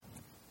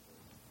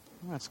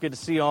Well, it's good to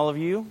see all of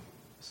you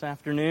this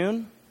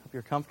afternoon. Hope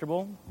you're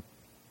comfortable.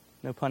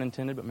 No pun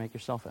intended, but make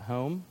yourself at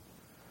home.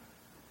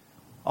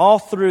 All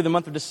through the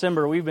month of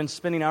December, we've been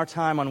spending our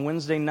time on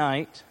Wednesday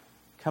night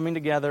coming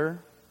together,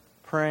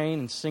 praying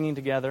and singing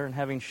together, and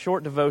having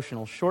short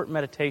devotionals, short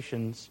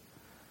meditations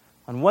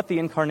on what the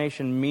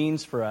incarnation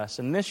means for us.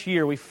 And this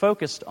year, we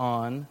focused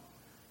on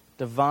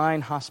divine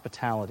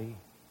hospitality.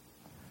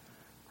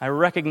 I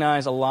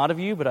recognize a lot of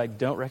you, but I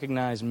don't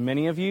recognize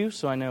many of you,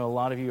 so I know a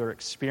lot of you are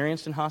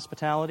experienced in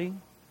hospitality.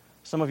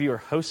 Some of you are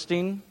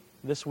hosting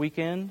this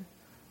weekend.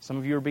 Some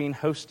of you are being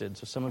hosted,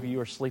 so some of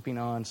you are sleeping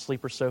on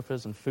sleeper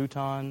sofas and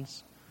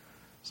futons.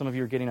 Some of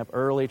you are getting up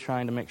early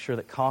trying to make sure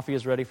that coffee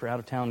is ready for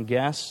out-of-town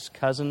guests,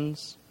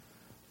 cousins,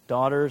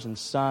 daughters and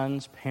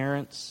sons,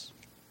 parents.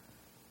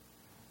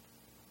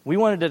 We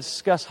wanted to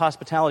discuss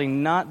hospitality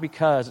not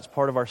because it's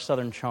part of our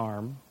Southern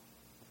charm,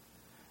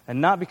 and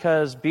not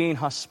because being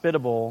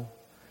hospitable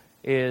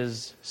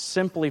is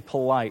simply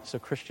polite, so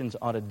Christians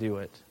ought to do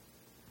it.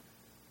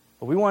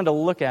 But we wanted to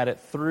look at it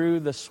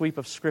through the sweep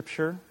of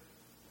Scripture,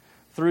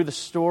 through the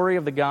story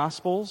of the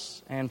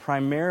Gospels, and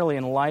primarily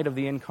in light of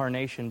the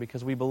Incarnation,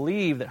 because we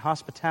believe that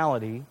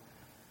hospitality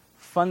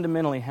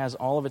fundamentally has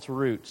all of its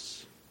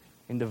roots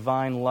in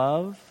divine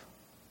love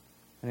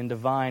and in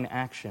divine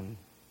action.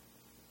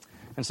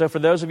 And so for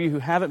those of you who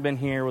haven't been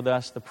here with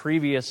us the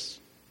previous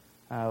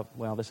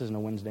this isn't a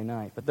Wednesday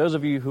night, but those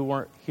of you who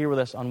weren't here with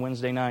us on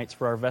Wednesday nights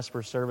for our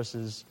Vesper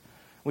services,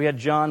 we had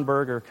John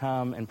Berger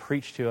come and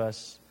preach to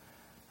us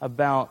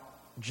about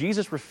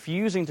Jesus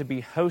refusing to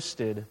be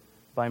hosted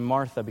by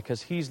Martha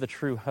because he's the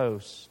true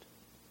host.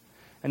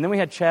 And then we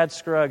had Chad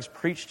Scruggs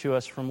preach to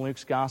us from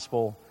Luke's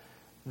Gospel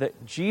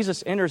that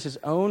Jesus enters his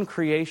own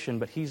creation,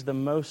 but he's the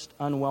most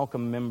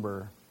unwelcome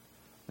member.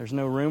 There's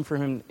no room for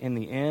him in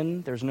the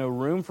inn. There's no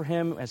room for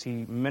him as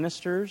he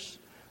ministers.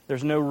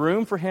 There's no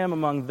room for him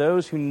among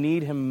those who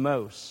need him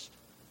most.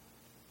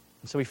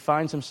 And so he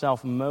finds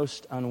himself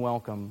most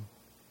unwelcome.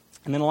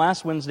 And then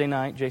last Wednesday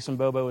night, Jason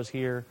Bobo was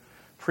here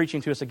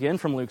preaching to us again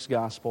from Luke's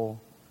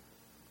Gospel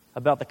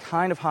about the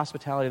kind of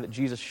hospitality that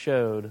Jesus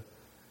showed,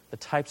 the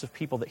types of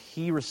people that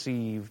he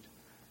received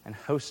and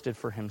hosted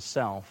for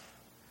himself.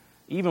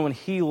 Even when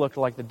he looked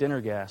like the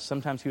dinner guest,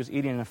 sometimes he was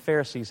eating in a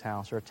Pharisee's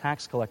house or a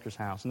tax collector's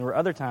house. And there were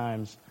other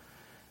times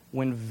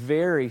when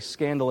very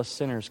scandalous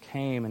sinners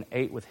came and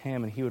ate with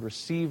him, and he would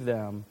receive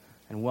them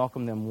and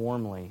welcome them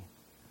warmly.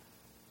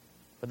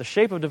 But the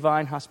shape of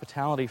divine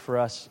hospitality for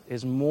us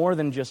is more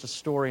than just a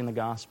story in the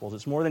Gospels.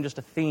 It's more than just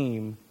a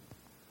theme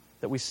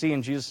that we see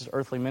in Jesus'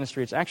 earthly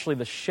ministry. It's actually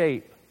the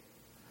shape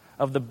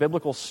of the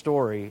biblical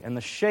story and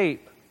the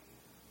shape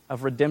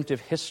of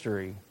redemptive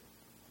history.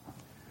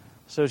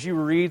 So as you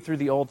read through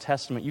the Old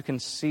Testament, you can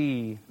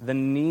see the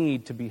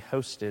need to be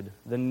hosted,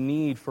 the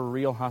need for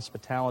real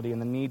hospitality,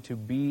 and the need to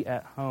be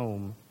at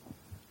home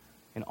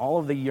in all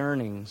of the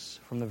yearnings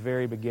from the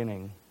very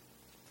beginning.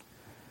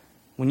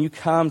 When you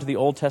come to the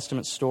Old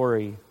Testament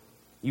story,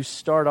 you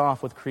start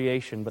off with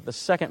creation, but the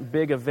second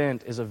big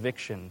event is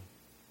eviction.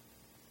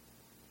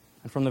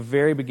 And from the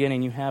very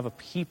beginning, you have a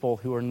people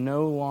who are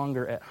no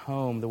longer at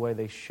home the way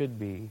they should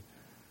be,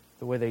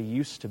 the way they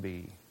used to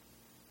be.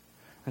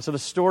 And so the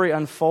story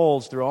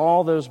unfolds through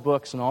all those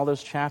books and all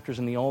those chapters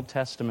in the Old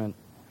Testament.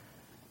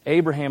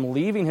 Abraham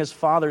leaving his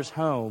father's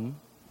home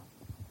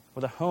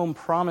with a home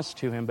promised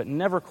to him, but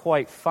never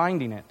quite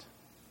finding it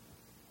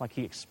like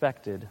he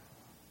expected.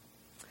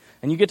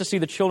 And you get to see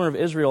the children of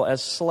Israel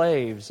as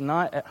slaves,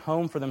 not at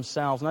home for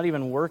themselves, not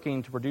even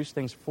working to produce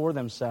things for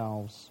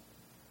themselves,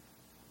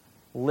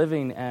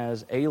 living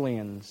as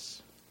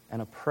aliens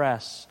and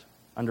oppressed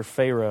under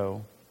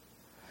Pharaoh.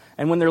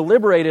 And when they're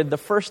liberated, the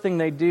first thing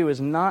they do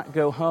is not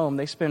go home.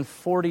 They spend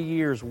 40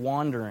 years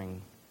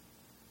wandering.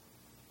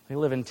 They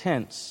live in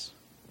tents.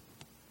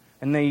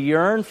 And they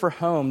yearn for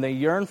home. They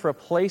yearn for a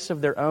place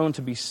of their own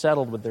to be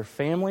settled with their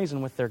families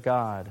and with their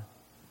God.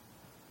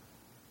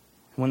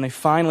 When they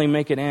finally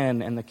make it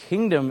in and the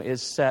kingdom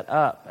is set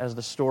up as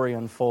the story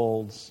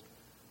unfolds,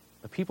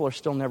 the people are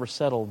still never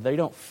settled. They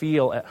don't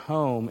feel at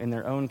home in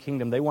their own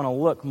kingdom. They want to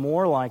look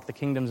more like the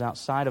kingdoms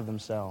outside of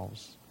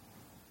themselves.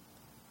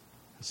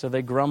 So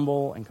they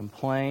grumble and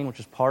complain, which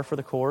is par for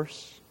the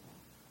course.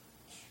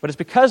 But it's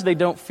because they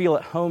don't feel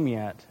at home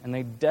yet, and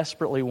they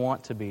desperately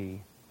want to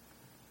be.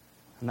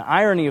 And the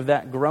irony of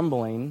that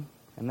grumbling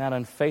and that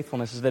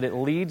unfaithfulness is that it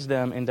leads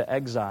them into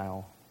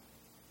exile.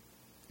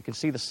 You can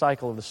see the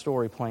cycle of the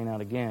story playing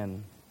out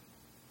again.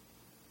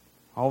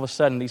 All of a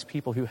sudden, these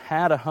people who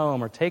had a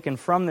home are taken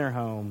from their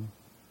home,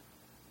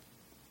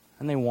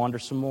 and they wander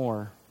some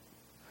more.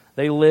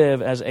 They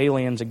live as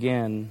aliens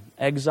again,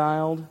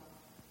 exiled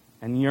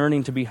and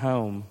yearning to be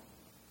home.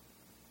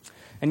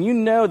 And you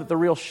know that the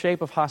real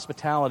shape of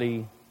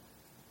hospitality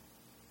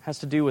has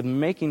to do with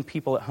making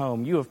people at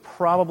home. You have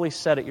probably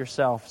said it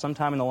yourself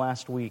sometime in the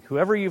last week.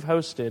 Whoever you've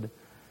hosted,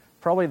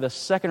 probably the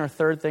second or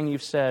third thing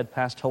you've said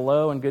past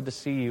hello and good to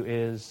see you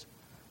is,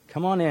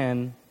 come on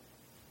in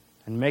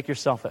and make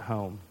yourself at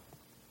home.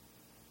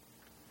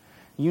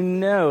 You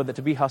know that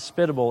to be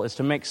hospitable is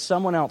to make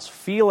someone else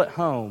feel at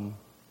home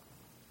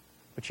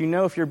But you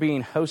know if you're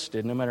being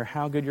hosted, no matter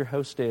how good your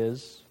host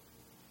is,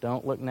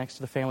 don't look next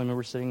to the family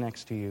member sitting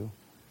next to you.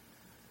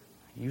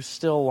 You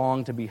still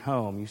long to be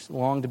home. You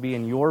long to be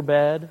in your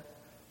bed.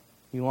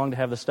 You long to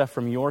have the stuff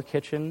from your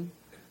kitchen,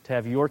 to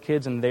have your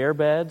kids in their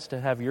beds, to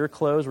have your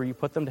clothes where you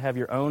put them, to have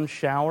your own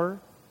shower.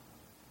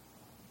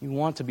 You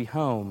want to be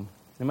home.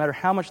 No matter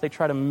how much they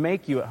try to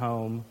make you at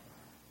home,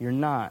 you're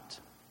not.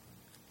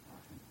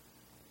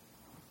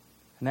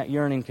 And that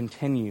yearning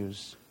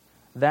continues.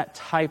 That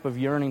type of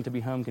yearning to be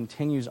home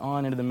continues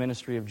on into the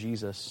ministry of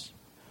Jesus.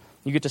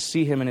 You get to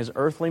see him in his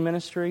earthly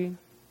ministry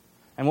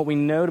and what we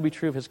know to be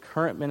true of his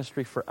current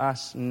ministry for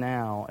us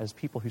now as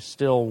people who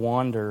still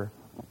wander.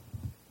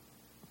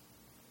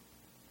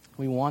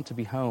 We want to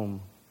be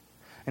home.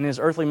 And in his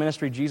earthly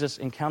ministry, Jesus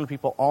encountered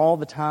people all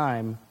the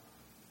time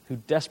who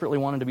desperately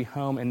wanted to be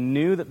home and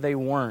knew that they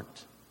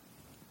weren't.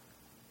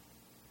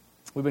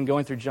 We've been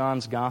going through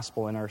John's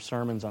Gospel in our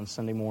sermons on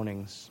Sunday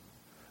mornings.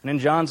 And in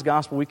John's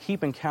Gospel, we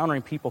keep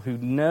encountering people who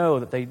know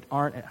that they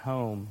aren't at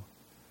home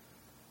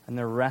and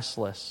they're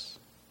restless.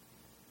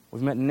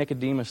 We've met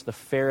Nicodemus, the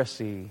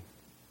Pharisee,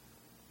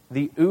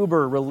 the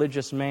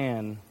uber-religious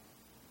man,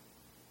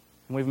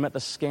 and we've met the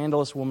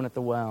scandalous woman at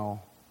the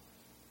well.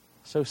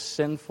 So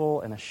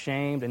sinful and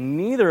ashamed, and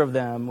neither of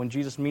them, when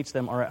Jesus meets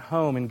them, are at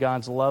home in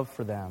God's love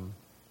for them.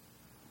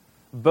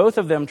 Both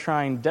of them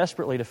trying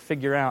desperately to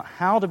figure out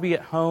how to be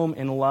at home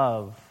in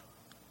love,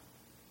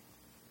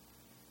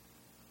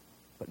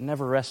 but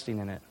never resting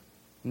in it,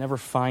 never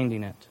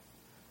finding it.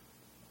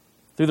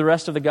 Through the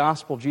rest of the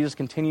gospel, Jesus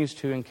continues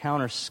to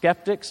encounter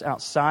skeptics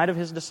outside of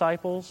his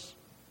disciples,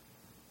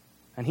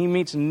 and he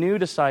meets new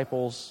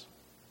disciples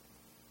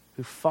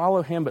who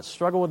follow him but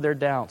struggle with their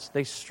doubts.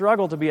 They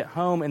struggle to be at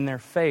home in their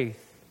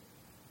faith.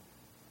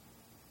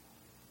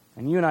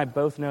 And you and I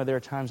both know there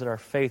are times that our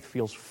faith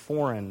feels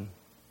foreign.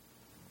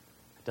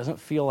 It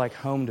doesn't feel like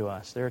home to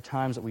us. There are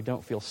times that we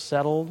don't feel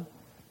settled,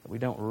 that we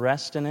don't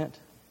rest in it.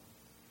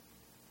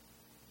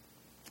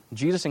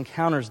 Jesus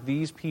encounters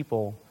these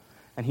people,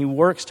 and he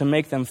works to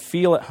make them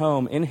feel at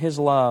home in his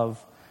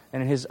love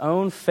and in his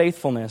own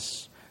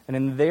faithfulness and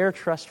in their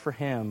trust for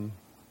him.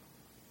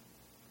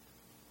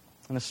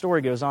 And the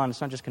story goes on. It's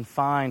not just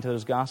confined to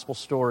those gospel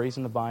stories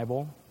in the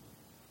Bible.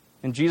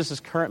 In Jesus'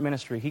 current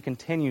ministry, he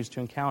continues to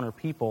encounter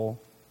people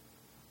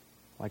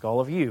like all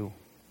of you.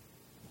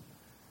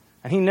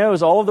 And he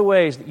knows all of the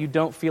ways that you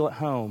don't feel at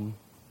home.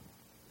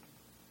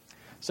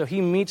 So he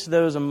meets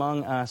those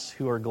among us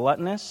who are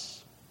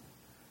gluttonous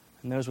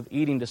and those with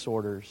eating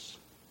disorders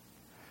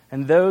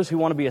and those who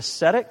want to be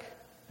ascetic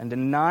and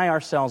deny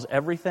ourselves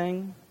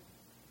everything,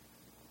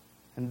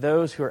 and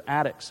those who are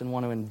addicts and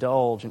want to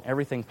indulge in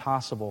everything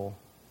possible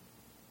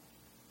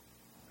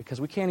because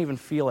we can't even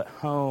feel at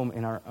home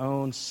in our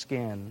own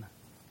skin.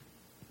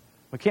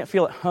 We can't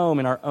feel at home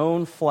in our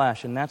own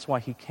flesh, and that's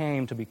why he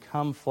came to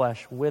become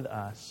flesh with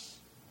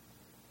us.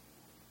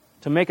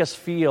 To make us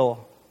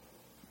feel,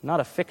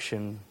 not a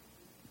fiction,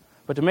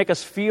 but to make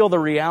us feel the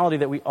reality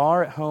that we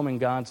are at home in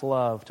God's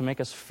love, to make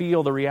us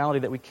feel the reality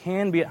that we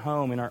can be at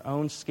home in our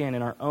own skin,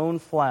 in our own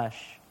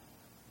flesh,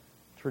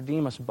 to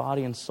redeem us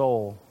body and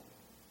soul.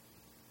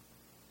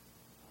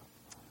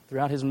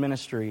 Throughout his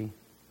ministry,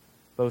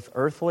 both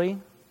earthly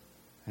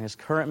and his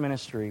current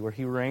ministry, where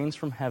he reigns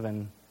from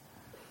heaven,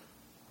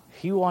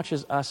 he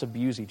watches us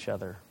abuse each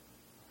other.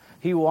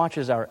 He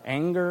watches our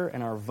anger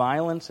and our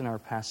violence and our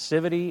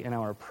passivity and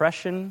our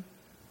oppression.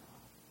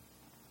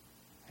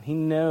 And he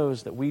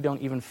knows that we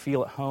don't even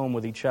feel at home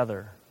with each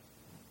other.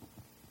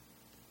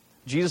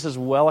 Jesus is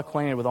well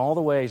acquainted with all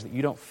the ways that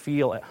you don't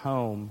feel at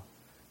home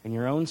in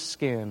your own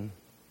skin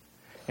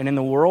and in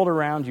the world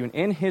around you and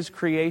in his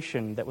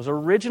creation that was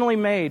originally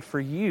made for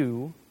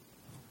you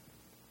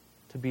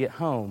to be at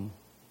home.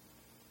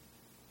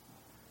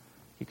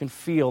 You can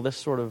feel this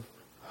sort of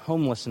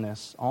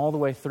homelessness all the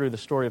way through the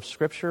story of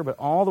Scripture, but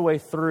all the way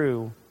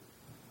through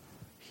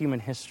human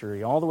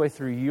history, all the way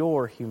through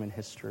your human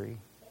history.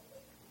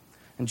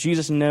 And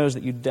Jesus knows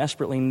that you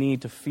desperately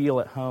need to feel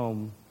at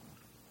home.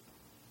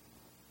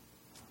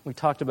 We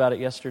talked about it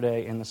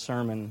yesterday in the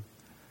sermon.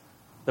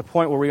 The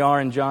point where we are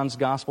in John's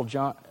Gospel,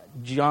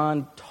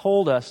 John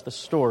told us the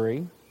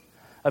story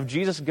of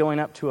Jesus going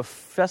up to a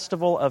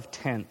festival of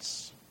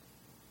tents.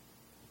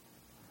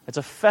 It's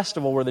a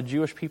festival where the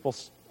Jewish people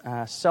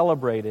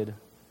celebrated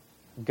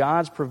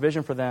God's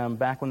provision for them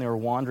back when they were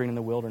wandering in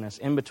the wilderness,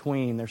 in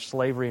between their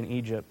slavery in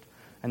Egypt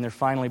and their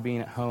finally being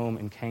at home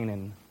in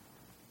Canaan.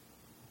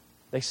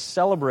 They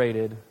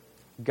celebrated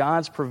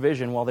God's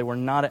provision while they were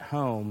not at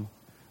home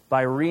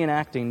by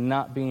reenacting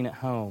not being at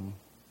home.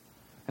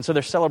 And so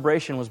their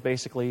celebration was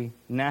basically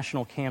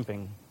national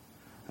camping.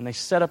 And they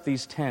set up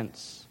these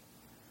tents.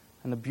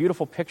 And the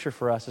beautiful picture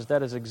for us is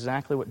that is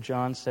exactly what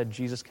John said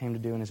Jesus came to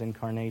do in his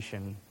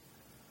incarnation.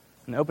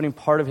 In the opening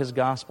part of his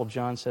gospel,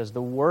 John says,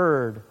 the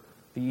Word,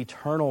 the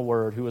eternal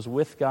Word, who was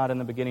with God in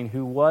the beginning,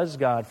 who was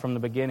God from the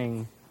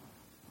beginning,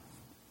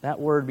 that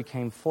Word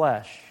became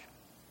flesh.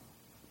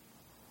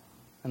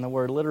 And the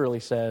Word literally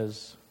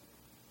says,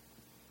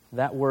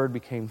 that Word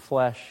became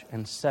flesh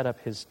and set up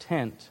his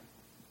tent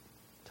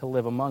to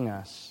live among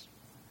us.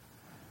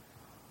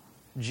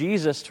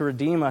 Jesus, to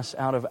redeem us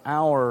out of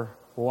our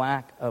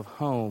lack of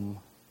home,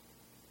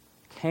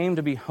 came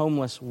to be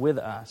homeless with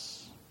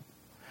us.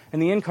 In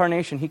the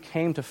incarnation, he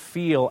came to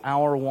feel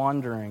our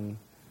wandering.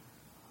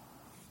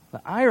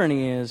 The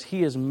irony is,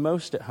 he is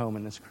most at home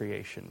in this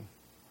creation.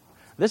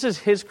 This is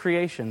his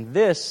creation.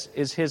 This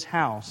is his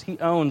house. He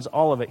owns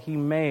all of it. He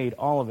made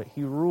all of it.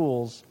 He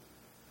rules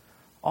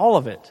all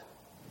of it.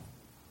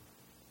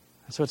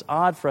 And so it's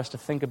odd for us to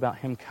think about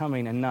him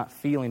coming and not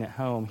feeling at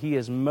home. He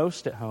is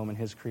most at home in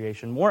his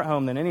creation, more at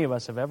home than any of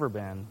us have ever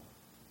been.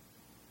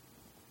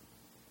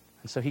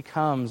 And so he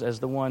comes as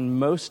the one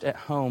most at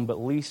home but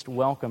least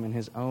welcome in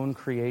his own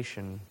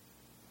creation.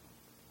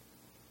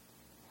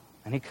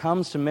 And he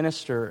comes to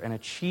minister and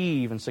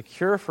achieve and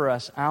secure for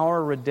us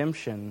our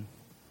redemption,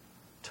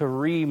 to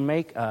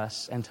remake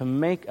us and to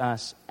make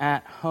us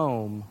at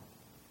home.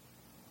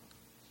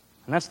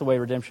 And that's the way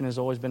redemption has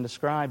always been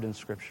described in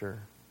Scripture.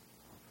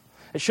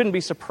 It shouldn't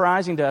be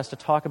surprising to us to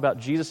talk about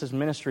Jesus'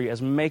 ministry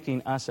as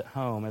making us at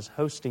home, as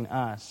hosting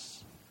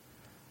us.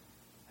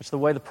 It's the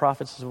way the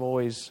prophets have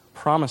always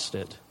promised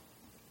it.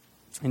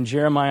 In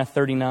Jeremiah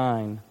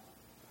 39,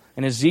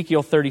 in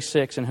Ezekiel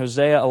 36, in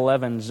Hosea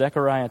 11,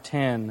 Zechariah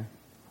 10,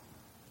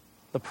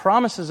 the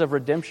promises of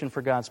redemption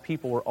for God's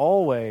people were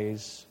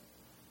always,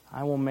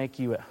 I will make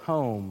you at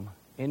home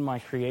in my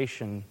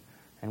creation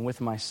and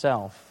with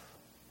myself.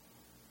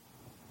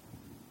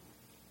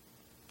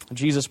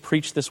 Jesus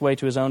preached this way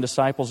to his own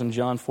disciples in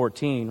John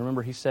 14.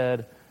 Remember, he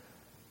said,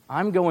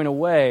 I'm going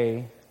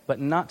away, but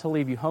not to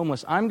leave you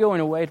homeless. I'm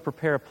going away to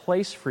prepare a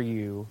place for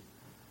you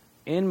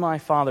in my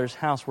Father's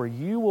house where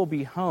you will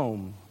be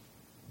home.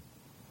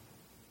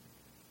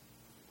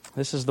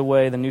 This is the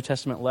way the New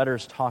Testament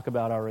letters talk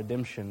about our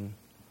redemption.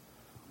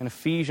 In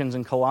Ephesians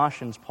and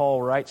Colossians,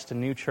 Paul writes to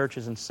new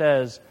churches and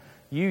says,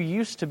 you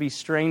used to be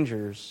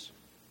strangers.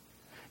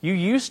 You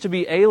used to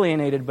be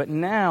alienated, but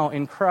now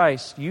in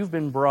Christ you've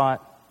been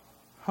brought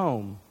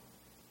home.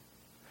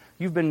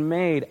 You've been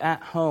made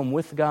at home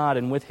with God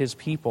and with his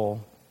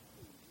people.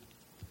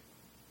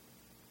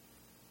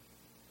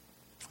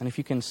 And if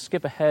you can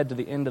skip ahead to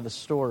the end of the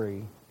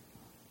story,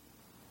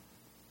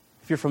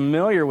 if you're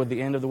familiar with the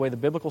end of the way the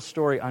biblical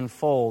story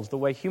unfolds, the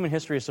way human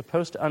history is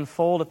supposed to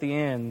unfold at the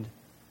end,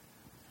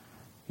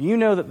 you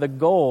know that the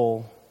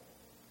goal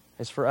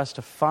is for us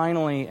to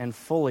finally and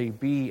fully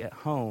be at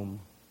home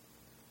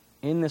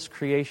in this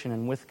creation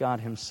and with God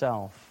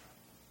himself.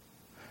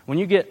 When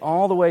you get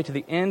all the way to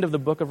the end of the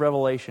book of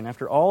Revelation,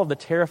 after all of the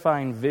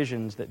terrifying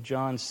visions that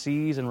John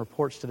sees and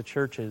reports to the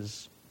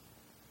churches,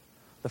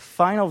 the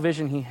final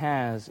vision he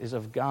has is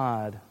of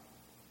God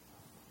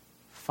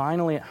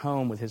finally at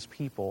home with his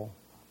people.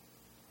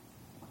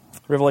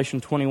 Revelation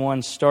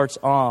 21 starts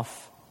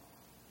off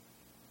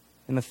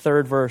in the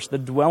 3rd verse. The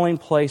dwelling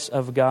place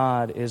of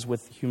God is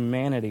with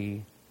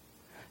humanity.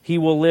 He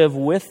will live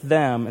with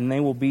them, and they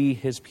will be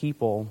his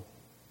people.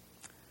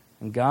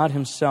 And God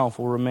himself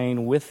will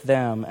remain with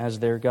them as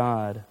their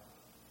God.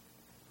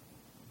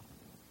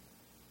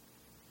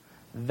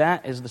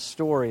 That is the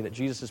story that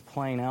Jesus is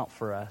playing out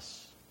for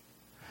us.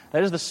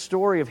 That is the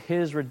story of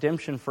his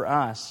redemption for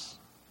us,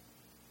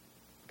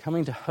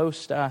 coming to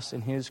host us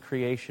in his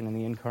creation in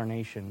the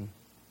incarnation,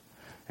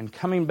 and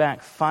coming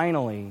back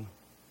finally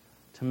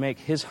to make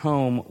his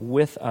home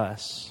with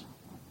us.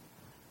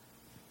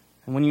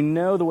 And when you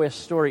know the way a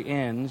story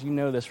ends, you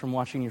know this from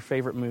watching your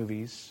favorite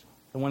movies,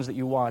 the ones that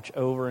you watch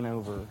over and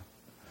over,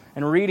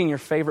 and reading your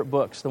favorite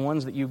books, the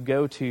ones that you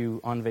go to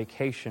on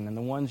vacation, and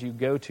the ones you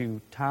go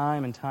to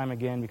time and time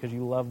again because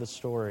you love the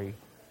story.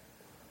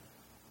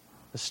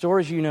 The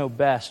stories you know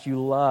best, you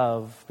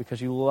love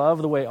because you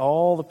love the way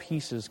all the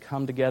pieces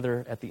come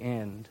together at the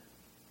end.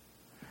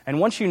 And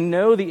once you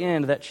know the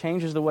end, that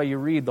changes the way you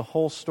read the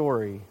whole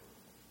story.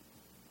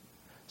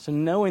 So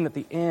knowing that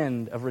the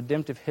end of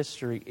redemptive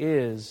history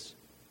is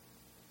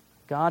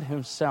God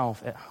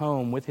himself at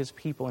home with his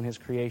people in his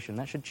creation,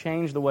 that should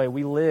change the way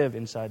we live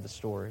inside the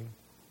story.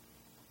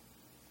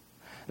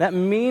 That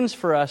means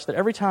for us that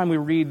every time we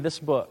read this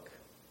book,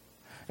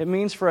 it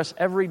means for us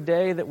every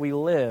day that we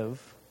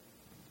live,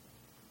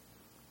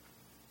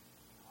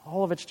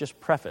 all of it's just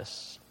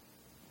preface.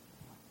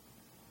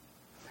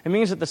 It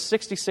means that the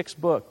 66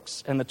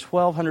 books and the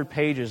 1,200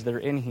 pages that are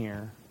in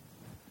here,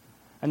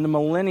 and the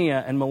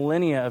millennia and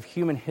millennia of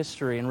human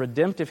history and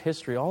redemptive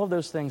history, all of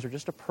those things are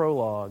just a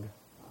prologue.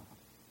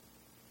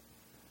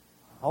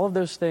 All of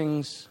those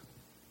things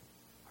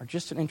are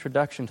just an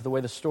introduction to the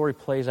way the story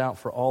plays out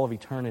for all of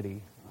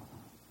eternity.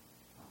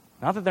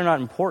 Not that they're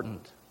not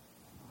important.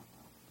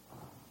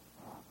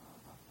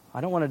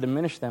 I don't want to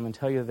diminish them and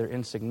tell you that they're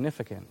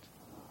insignificant.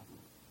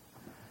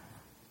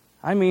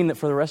 I mean that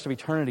for the rest of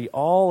eternity,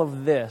 all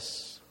of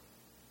this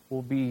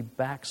will be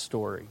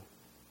backstory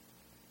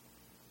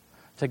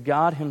to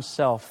God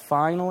himself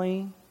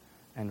finally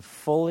and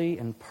fully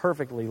and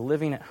perfectly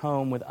living at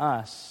home with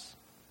us,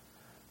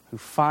 who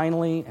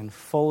finally and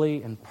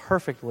fully and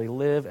perfectly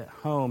live at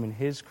home in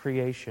his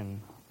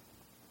creation.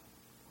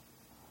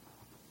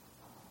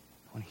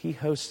 When he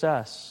hosts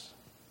us,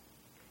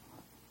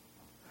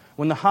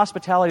 when the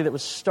hospitality that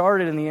was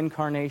started in the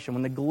incarnation,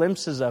 when the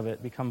glimpses of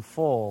it become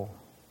full,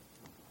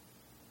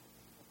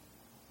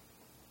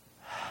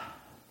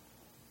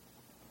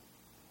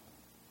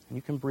 and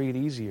you can breathe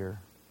easier.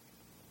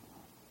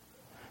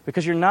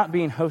 Because you're not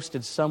being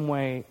hosted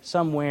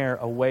somewhere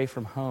away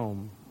from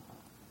home.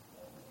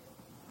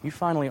 You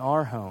finally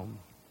are home.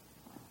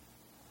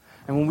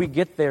 And when we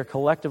get there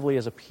collectively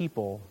as a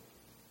people,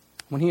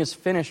 when He has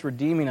finished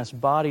redeeming us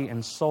body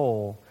and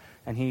soul,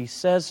 and He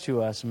says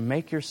to us,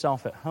 make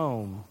yourself at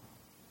home,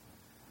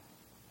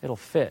 it'll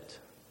fit.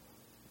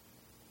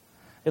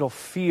 It'll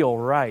feel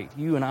right.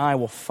 You and I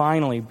will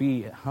finally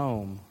be at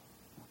home.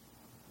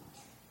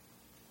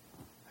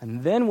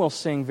 And then we'll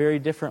sing very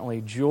differently,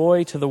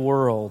 joy to the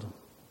world.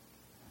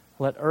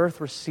 Let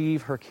earth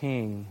receive her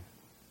King.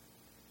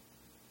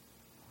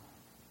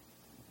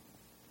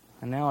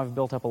 And now I've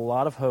built up a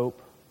lot of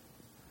hope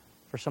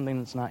for something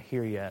that's not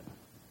here yet.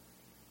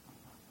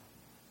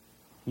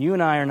 You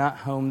and I are not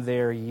home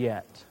there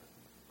yet.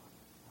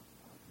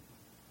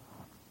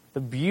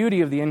 The beauty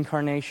of the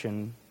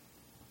incarnation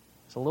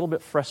is a little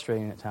bit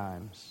frustrating at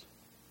times.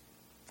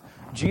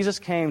 Jesus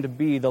came to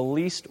be the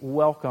least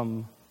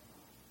welcome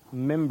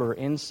member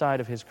inside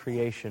of His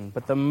creation,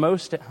 but the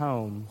most at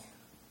home,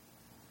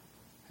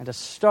 and to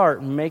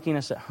start making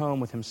us at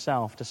home with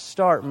Himself, to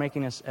start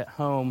making us at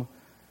home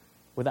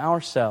with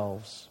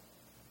ourselves,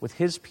 with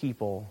His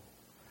people,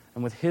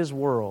 and with His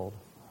world.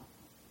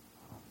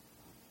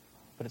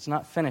 But it's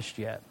not finished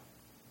yet.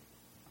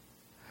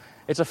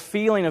 It's a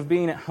feeling of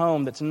being at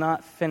home that's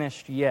not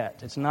finished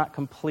yet. It's not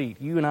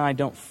complete. You and I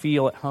don't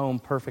feel at home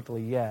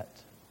perfectly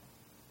yet.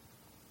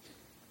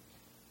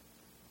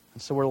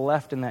 And so we're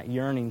left in that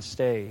yearning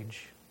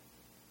stage.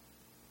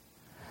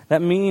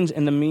 That means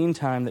in the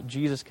meantime that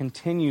Jesus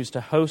continues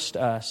to host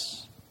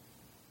us.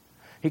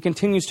 He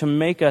continues to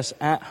make us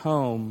at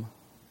home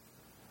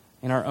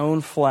in our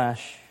own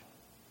flesh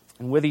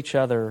and with each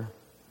other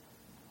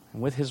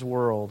and with His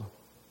world.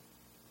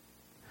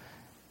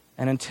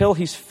 And until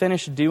He's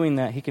finished doing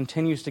that, He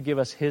continues to give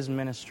us His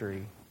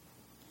ministry.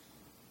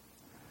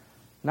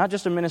 Not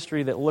just a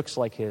ministry that looks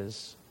like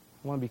His.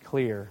 I want to be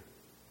clear.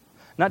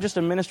 Not just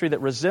a ministry that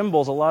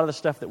resembles a lot of the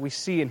stuff that we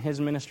see in His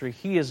ministry.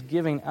 He is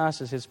giving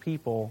us as His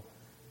people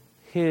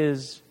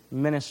His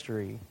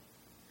ministry.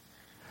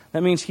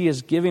 That means He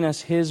is giving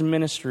us His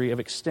ministry of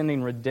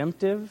extending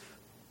redemptive,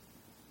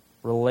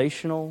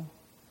 relational,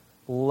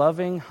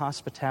 loving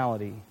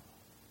hospitality.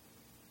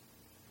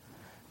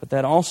 But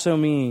that also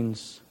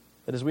means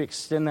that as we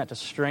extend that to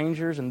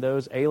strangers and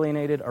those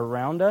alienated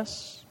around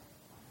us,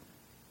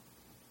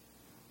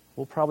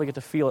 we'll probably get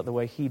to feel it the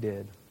way He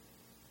did.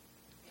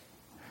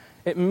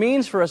 It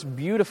means for us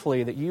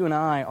beautifully that you and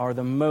I are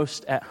the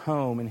most at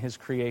home in His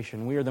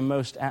creation. We are the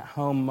most at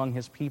home among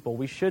His people.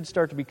 We should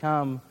start to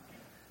become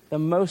the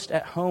most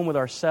at home with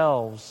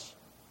ourselves.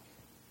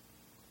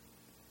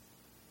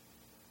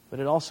 But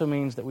it also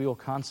means that we will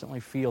constantly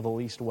feel the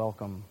least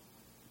welcome.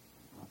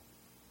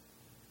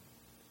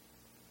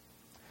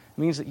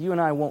 It means that you and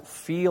I won't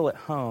feel at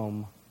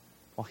home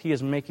while He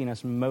is making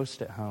us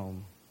most at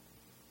home.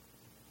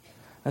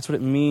 That's what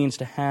it means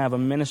to have a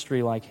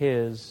ministry like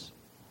His.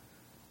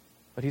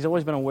 But He's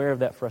always been aware of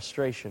that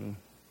frustration.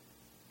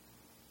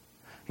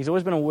 He's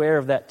always been aware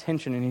of that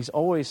tension, and He's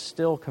always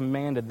still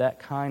commanded that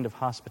kind of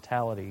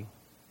hospitality.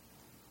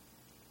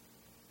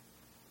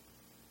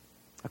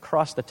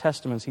 Across the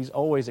Testaments, He's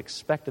always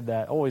expected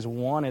that, always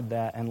wanted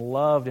that, and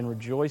loved and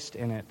rejoiced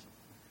in it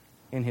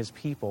in His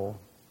people.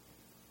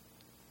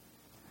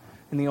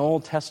 In the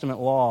Old Testament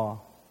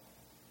law,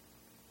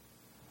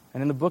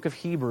 and in the book of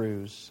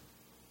Hebrews,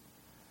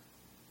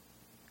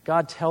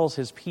 God tells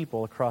His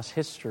people across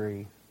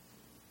history,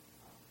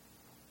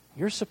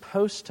 you're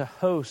supposed to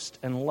host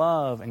and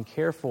love and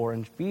care for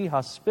and be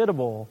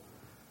hospitable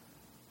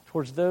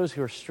towards those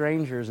who are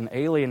strangers and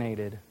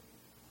alienated.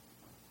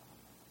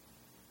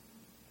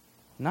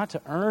 Not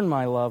to earn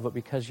my love, but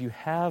because you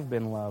have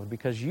been loved,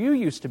 because you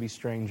used to be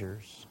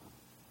strangers,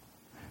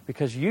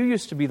 because you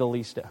used to be the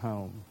least at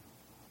home,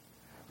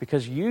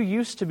 because you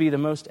used to be the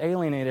most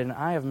alienated, and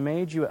I have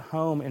made you at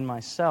home in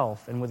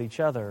myself and with each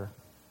other.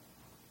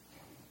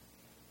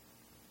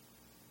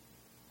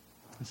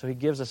 And so He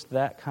gives us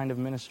that kind of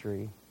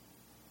ministry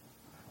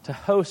to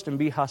host and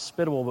be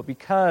hospitable, but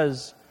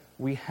because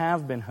we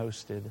have been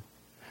hosted,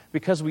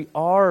 because we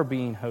are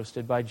being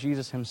hosted by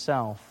Jesus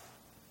Himself.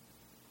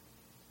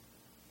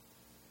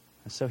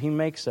 And so He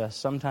makes us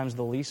sometimes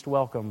the least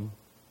welcome,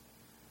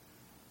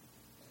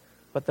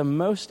 but the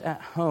most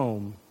at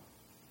home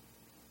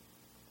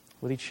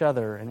with each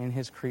other and in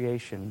His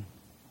creation.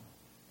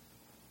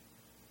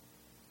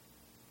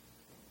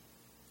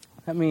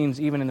 That means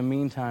even in the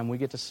meantime, we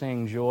get to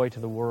sing joy to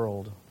the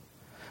world.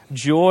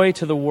 Joy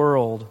to the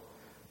world,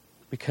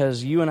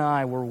 because you and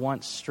I were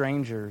once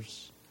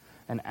strangers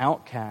and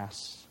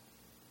outcasts.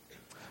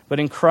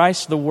 But in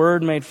Christ, the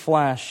Word made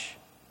flesh,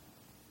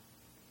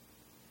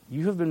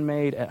 you have been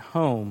made at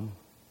home.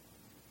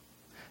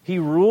 He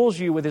rules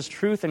you with His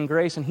truth and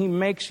grace, and He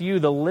makes you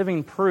the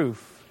living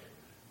proof,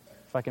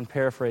 if I can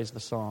paraphrase the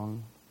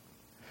song.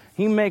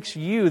 He makes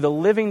you the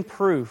living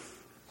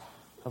proof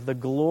of the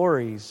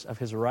glories of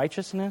His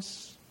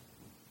righteousness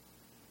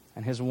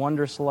and His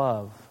wondrous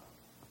love.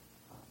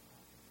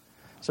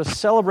 So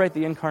celebrate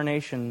the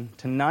incarnation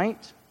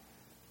tonight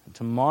and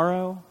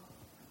tomorrow,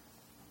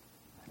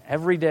 and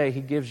every day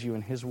He gives you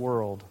in His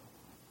world.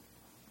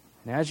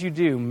 And as you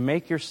do,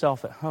 make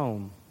yourself at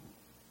home.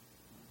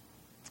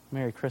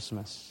 Merry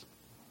Christmas.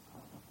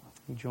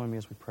 You join me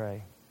as we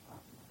pray.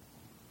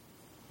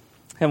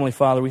 Heavenly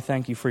Father, we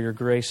thank You for Your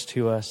grace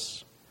to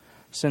us,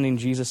 sending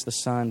Jesus the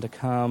Son to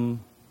come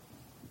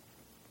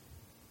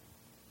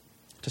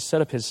to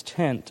set up His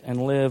tent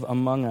and live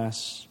among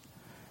us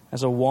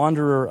as a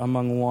wanderer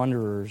among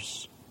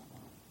wanderers,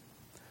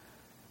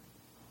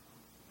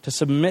 to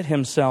submit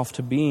Himself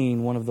to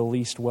being one of the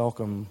least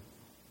welcome,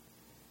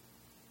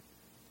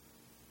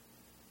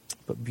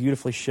 but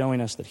beautifully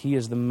showing us that He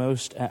is the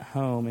most at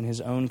home in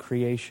His own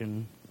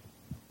creation.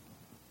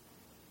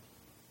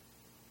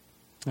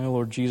 Oh,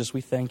 Lord Jesus,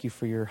 we thank You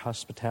for Your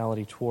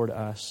hospitality toward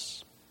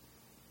us.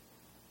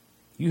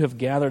 You have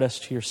gathered us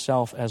to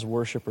Yourself as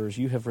worshipers.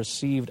 You have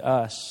received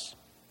us,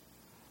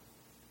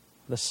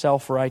 the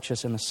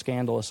self-righteous and the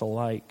scandalous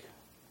alike.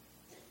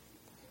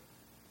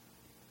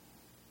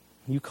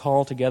 You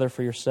call together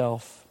for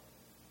Yourself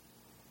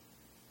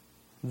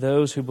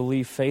those who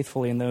believe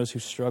faithfully and those who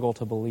struggle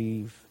to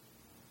believe.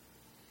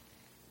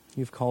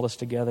 You've called us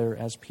together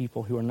as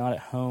people who are not at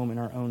home in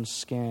our own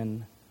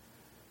skin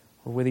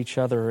or with each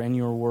other or in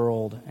Your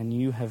world, and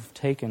You have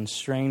taken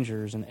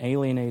strangers and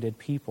alienated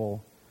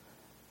people,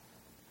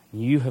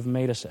 and You have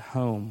made us at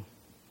home.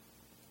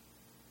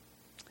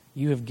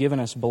 You have given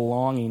us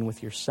belonging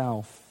with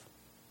Yourself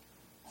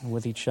and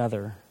with each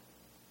other.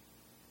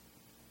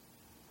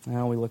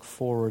 Now we look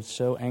forward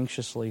so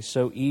anxiously,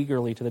 so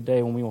eagerly to the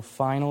day when we will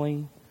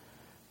finally,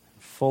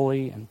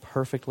 fully, and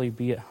perfectly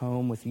be at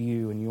home with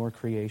You and Your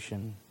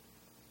creation.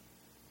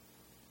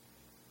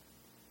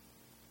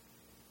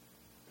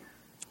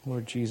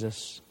 Lord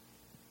Jesus,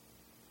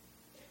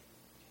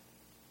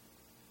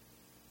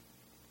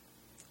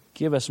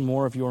 give us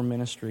more of Your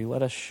ministry.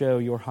 Let us show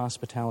Your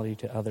hospitality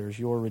to others,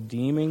 Your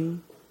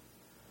redeeming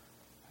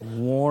and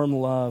warm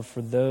love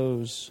for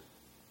those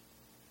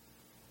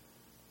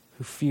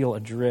who feel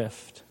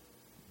adrift,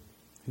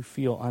 who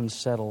feel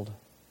unsettled.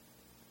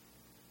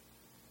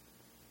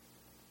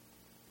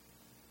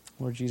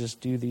 Lord Jesus,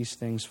 do these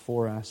things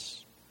for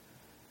us.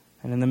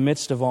 And in the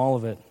midst of all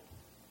of it,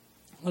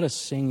 let us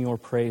sing Your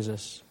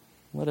praises.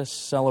 Let us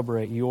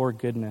celebrate Your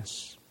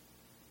goodness.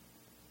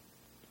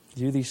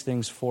 Do these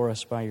things for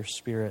us by Your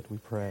Spirit, we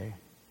pray.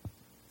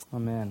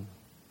 Amen.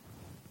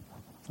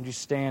 Would you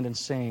stand and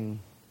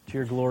sing to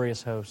Your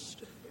glorious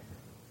host?